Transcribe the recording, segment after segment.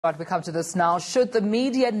But we come to this now. Should the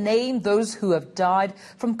media name those who have died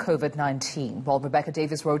from COVID-19? Well, Rebecca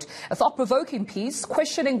Davis wrote a thought-provoking piece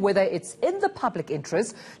questioning whether it's in the public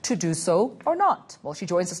interest to do so or not. Well, she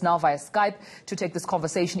joins us now via Skype to take this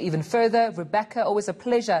conversation even further. Rebecca, always a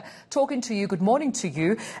pleasure talking to you. Good morning to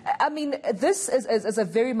you. I mean, this is a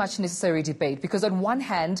very much necessary debate because on one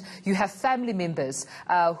hand, you have family members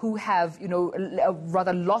who have,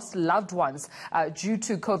 rather lost loved ones due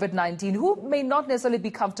to COVID-19 who may not necessarily be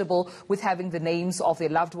comfortable with having the names of their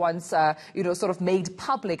loved ones, sort of made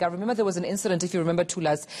public. I remember there was an incident, if you remember,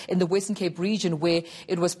 Tulas, in the Western Cape region where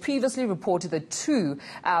it was previously reported that two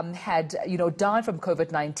had, died from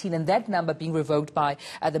COVID-19, and that number being revoked by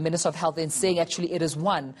the Minister of Health and saying actually it is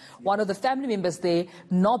one. One of the family members there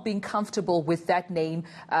not being comfortable with that name,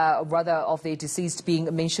 rather of their deceased being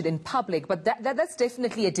mentioned in public. But that's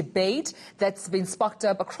definitely a debate that's been sparked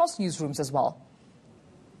up across newsrooms as well.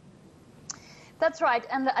 That's right,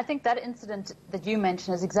 and I think that incident that you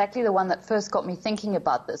mentioned is exactly the one that first got me thinking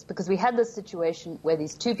about this, because we had this situation where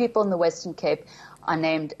these two people in the Western Cape are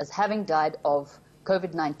named as having died of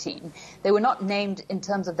COVID-19. They were not named in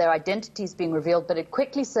terms of their identities being revealed, but it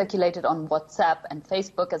quickly circulated on WhatsApp and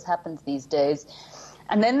Facebook, as happens these days.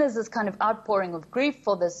 And then there's this kind of outpouring of grief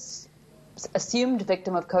for this assumed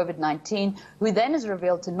victim of COVID-19, who then is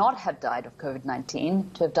revealed to not have died of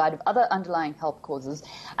COVID-19, to have died of other underlying health causes.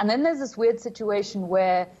 And then there's this weird situation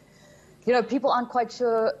where, people aren't quite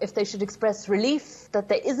sure if they should express relief that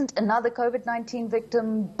there isn't another COVID-19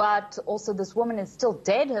 victim, but also this woman is still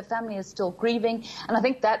dead, her family is still grieving. And I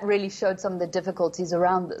think that really showed some of the difficulties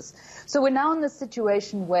around this. So we're now in this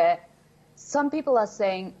situation where some people are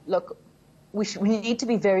saying, look, we need to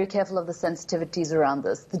be very careful of the sensitivities around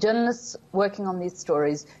this. The journalists working on these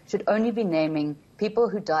stories should only be naming people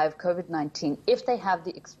who die of COVID-19 if they have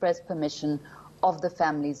the express permission of the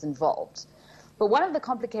families involved. But one of the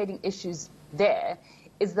complicating issues there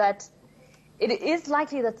is that it is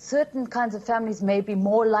likely that certain kinds of families may be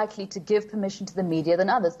more likely to give permission to the media than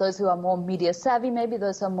others. Those who are more media savvy, maybe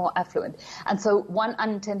those who are more affluent. And so one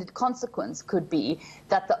unintended consequence could be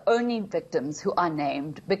that the only victims who are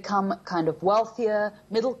named become kind of wealthier,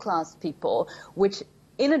 middle-class people, which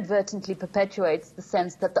inadvertently perpetuates the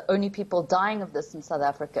sense that the only people dying of this in South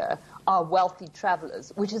Africa are wealthy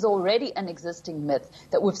travelers, which is already an existing myth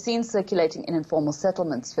that we've seen circulating in informal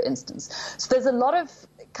settlements, for instance. So there's a lot of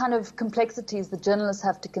kind of complexities that journalists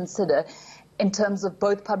have to consider in terms of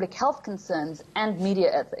both public health concerns and media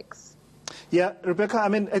ethics. Yeah, Rebecca, I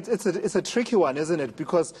mean, it's a tricky one, isn't it?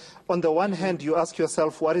 Because on the one hand, you ask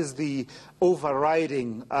yourself, what is the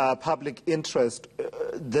overriding public interest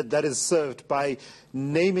that is served by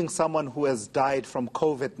naming someone who has died from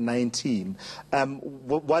COVID-19?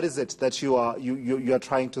 What is it that you are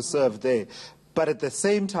trying to serve there? But at the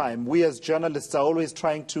same time, we as journalists are always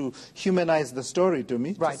trying to humanize the story, to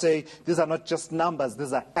me. Right. To say these are not just numbers,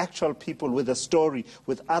 these are actual people with a story,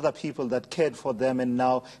 with other people that cared for them and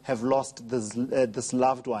now have lost this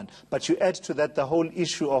loved one. But you add to that the whole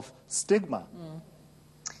issue of stigma.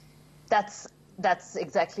 That's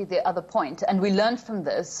exactly the other point. And we learned from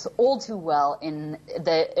this all too well in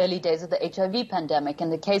the early days of the HIV pandemic.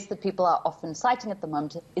 And the case that people are often citing at the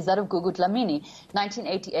moment is that of Gugu Dlamini.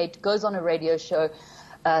 1988, goes on a radio show,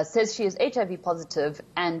 says she is HIV positive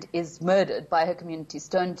and is murdered by her community,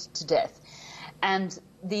 stoned to death. And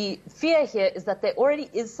the fear here is that there already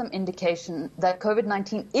is some indication that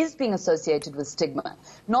COVID-19 is being associated with stigma,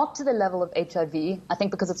 not to the level of HIV, I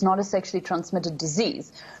think because it's not a sexually transmitted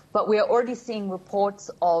disease, but we are already seeing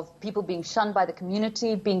reports of people being shunned by the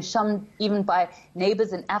community, being shunned even by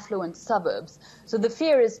neighbors in affluent suburbs. So the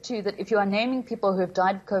fear is, too, that if you are naming people who have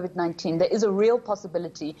died of COVID-19, there is a real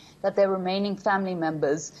possibility that their remaining family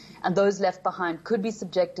members and those left behind could be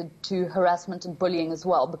subjected to harassment and bullying as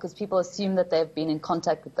well, because people assume that they have been in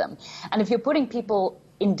contact with them. And if you're putting people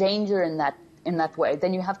in danger in that way,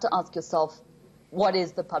 then you have to ask yourself, what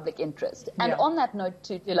is the public interest? And on that note,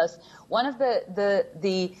 too, Tulas, one of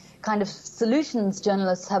the kind of solutions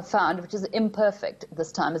journalists have found, which is imperfect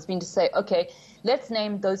this time, has been to say, okay, let's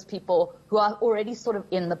name those people who are already sort of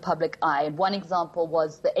in the public eye. And one example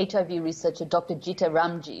was the HIV researcher Dr. Jita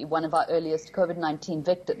Ramji, one of our earliest COVID-19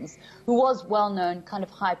 victims, who was well-known, kind of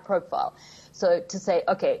high profile. So to say,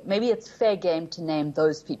 okay, maybe it's fair game to name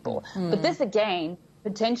those people. But this, again,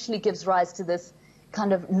 potentially gives rise to this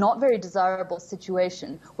kind of not very desirable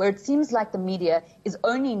situation where it seems like the media is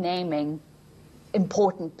only naming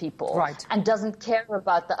important people and doesn't care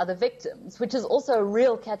about the other victims, which is also a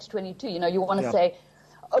real catch-22. You want to say,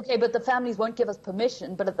 Okay, but the families won't give us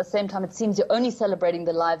permission, but at the same time, it seems you're only celebrating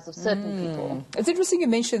the lives of certain people. It's interesting you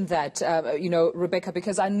mentioned that, Rebecca,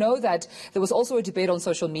 because I know that there was also a debate on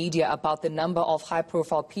social media about the number of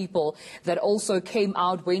high-profile people that also came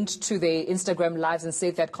out, went to their Instagram lives and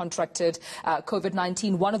said that contracted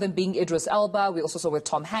COVID-19, one of them being Idris Elba. We also saw with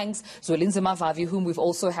Tom Hanks, Zwelinzima Vavi, whom we've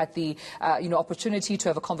also had the opportunity to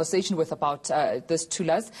have a conversation with about this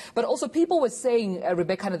Tulas. But also people were saying,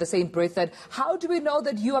 Rebecca, in the same breath, that how do we know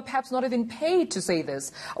that you are perhaps not even paid to say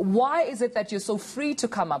this? Why is it that you're so free to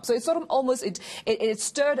come up? So it's sort of almost, it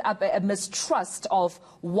stirred up a mistrust of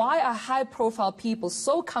why are high-profile people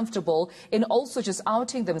so comfortable in also just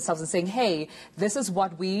outing themselves and saying, hey, this is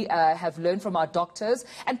what we have learned from our doctors.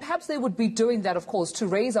 And perhaps they would be doing that, of course, to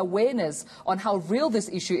raise awareness on how real this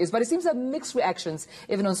issue is. But it seems there are mixed reactions,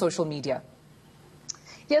 even on social media.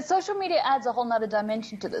 Yeah, social media adds a whole nother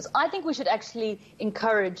dimension to this. I think we should actually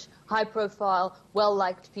encourage high-profile,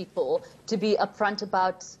 well-liked people to be upfront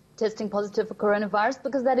about testing positive for coronavirus,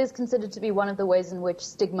 because that is considered to be one of the ways in which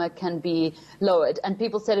stigma can be lowered. And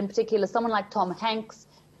people said in particular, someone like Tom Hanks,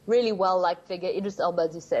 really well-liked figure, Idris Elba,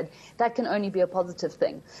 as you said, that can only be a positive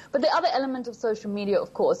thing. But the other element of social media,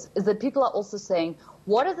 of course, is that people are also saying,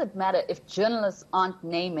 what does it matter if journalists aren't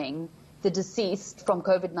naming the deceased from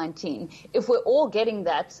COVID-19, if we're all getting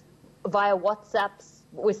that via WhatsApps,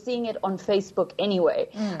 we're seeing it on Facebook anyway.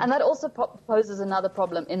 And that also poses another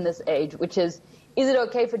problem in this age, which is it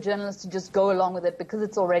okay for journalists to just go along with it because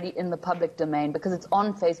it's already in the public domain, because it's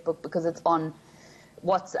on Facebook, because it's on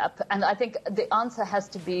WhatsApp? And I think the answer has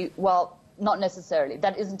to be, well, not necessarily.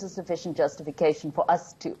 That isn't a sufficient justification for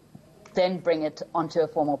us to then bring it onto a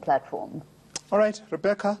formal platform. All right,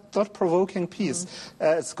 Rebecca, thought-provoking piece.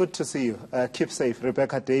 It's good to see you. Keep safe.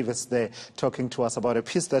 Rebecca Davis there talking to us about a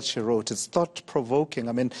piece that she wrote. It's thought-provoking.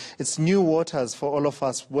 I mean, it's new waters for all of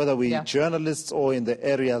us, whether we're journalists or in the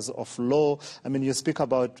areas of law. I mean, you speak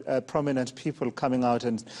about prominent people coming out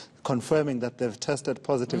and confirming that they've tested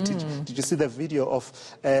positive. Did you see the video of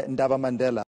Ndaba Mandela?